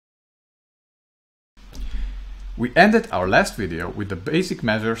We ended our last video with the basic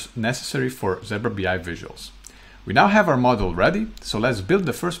measures necessary for Zebra BI visuals. We now have our model ready, so let's build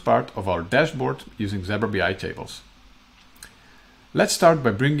the first part of our dashboard using Zebra BI tables. Let's start by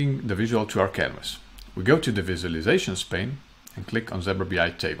bringing the visual to our canvas. We go to the Visualizations pane and click on Zebra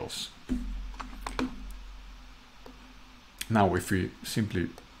BI tables. Now if we simply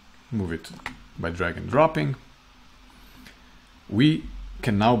move it by drag and dropping, we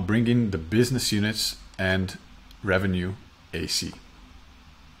can now bring in the business units and revenue AC.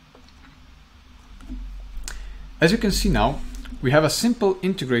 As you can see now, we have a simple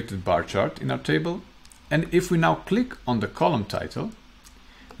integrated bar chart in our table, and if we now click on the column title,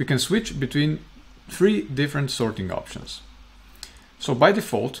 we can switch between 3 different sorting options. So by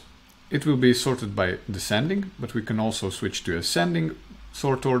default, it will be sorted by descending, but we can also switch to ascending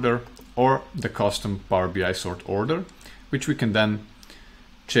sort order or the custom Power BI sort order, which we can then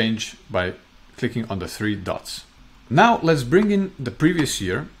change by clicking on the 3 dots. Now let's bring in the previous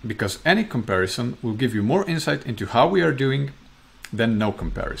year, because any comparison will give you more insight into how we are doing than no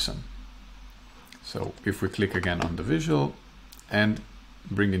comparison. So if we click again on the visual and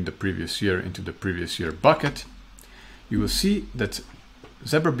bring in the previous year into the previous year bucket, you will see that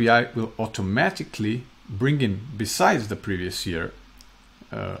Zebra BI will automatically bring in, besides the previous year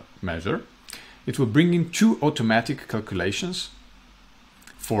measure, it will bring in 2 automatic calculations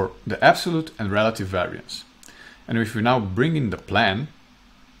for the absolute and relative variance. And if we now bring in the plan,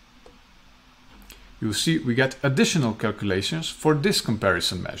 you'll see we get additional calculations for this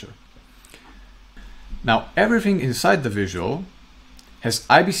comparison measure. Now everything inside the visual has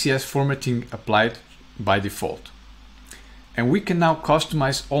IBCS formatting applied by default. And we can now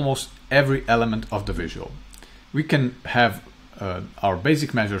customize almost every element of the visual. We can have our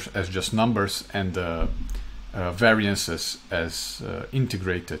basic measures as just numbers and variances as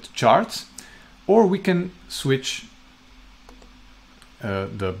integrated charts, or we can switch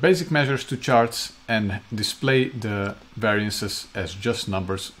the basic measures to charts and display the variances as just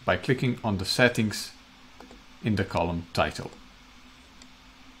numbers by clicking on the settings in the column title.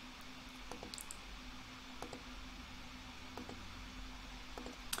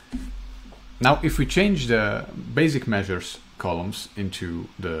 Now if we change the basic measures columns into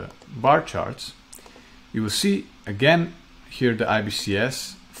the bar charts, you will see again here the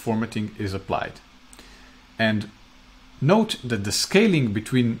IBCS formatting is applied. And note that the scaling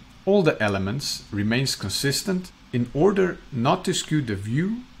between all the elements remains consistent in order not to skew the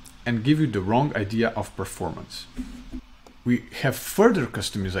view and give you the wrong idea of performance. We have further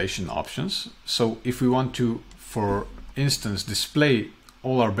customization options, so if we want to, for instance, display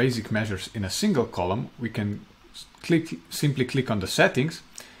all our basic measures in a single column, we can simply click on the settings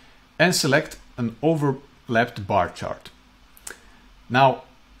and select an overlapped bar chart. Now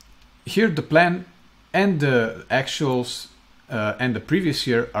here the plan and the actuals and the previous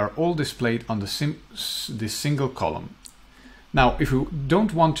year are all displayed on this single column. Now if we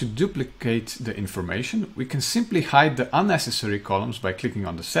don't want to duplicate the information, we can simply hide the unnecessary columns by clicking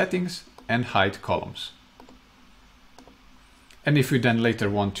on the settings and hide columns. And if we then later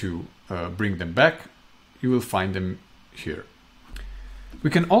want to bring them back, you will find them here.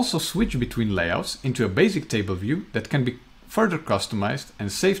 We can also switch between layouts into a basic table view that can be further customized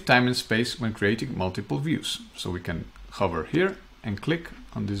and save time and space when creating multiple views. So we can hover here and click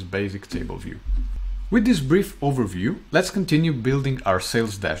on this basic table view. With this brief overview, let's continue building our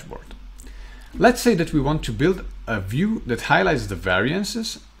sales dashboard. Let's say that we want to build a view that highlights the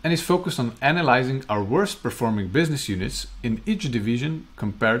variances and is focused on analyzing our worst performing business units in each division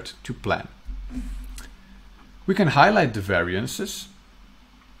compared to plan. We can highlight the variances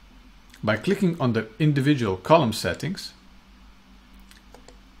by clicking on the individual column settings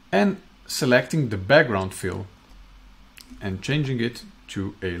and selecting the background fill and changing it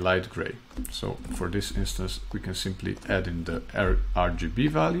to a light gray. So for this instance, we can simply add in the RGB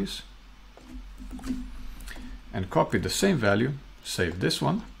values and copy the same value, save this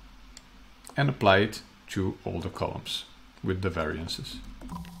one, and apply it to all the columns with the variances.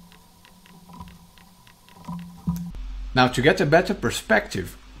 Now to get a better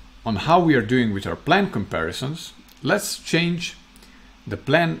perspective on how we are doing with our plan comparisons, let's change the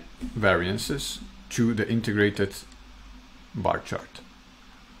plan variances to the integrated bar chart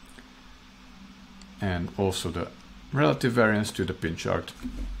and also the relative variance to the pin chart.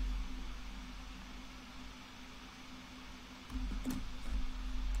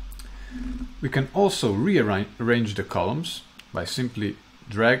 We can also rearrange the columns by simply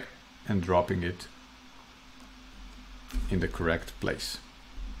drag and dropping it in the correct place.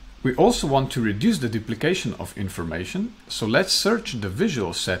 We also want to reduce the duplication of information, so let's search the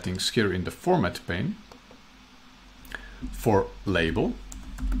visual settings here in the Format pane For label,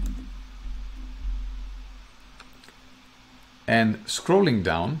 and scrolling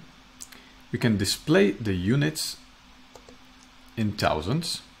down, we can display the units in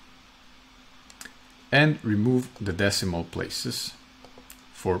thousands and remove the decimal places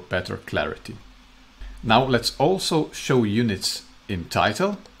for better clarity. Now let's also show units in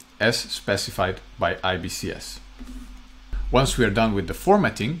title as specified by IBCS. Once we are done with the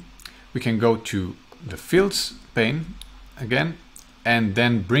formatting, we can go to the fields pane again and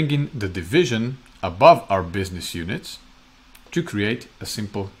then bring in the division above our business units to create a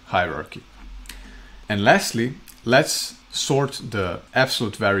simple hierarchy. And lastly, let's sort the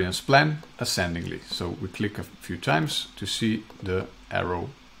absolute variance plan ascendingly. So we click a few times to see the arrow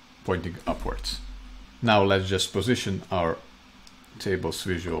pointing upwards. Now let's just position our tables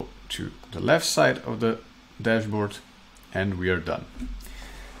visual to the left side of the dashboard and we are done.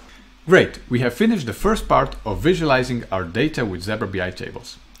 Great, we have finished the first part of visualizing our data with Zebra BI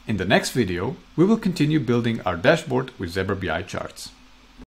tables. In the next video, we will continue building our dashboard with Zebra BI charts.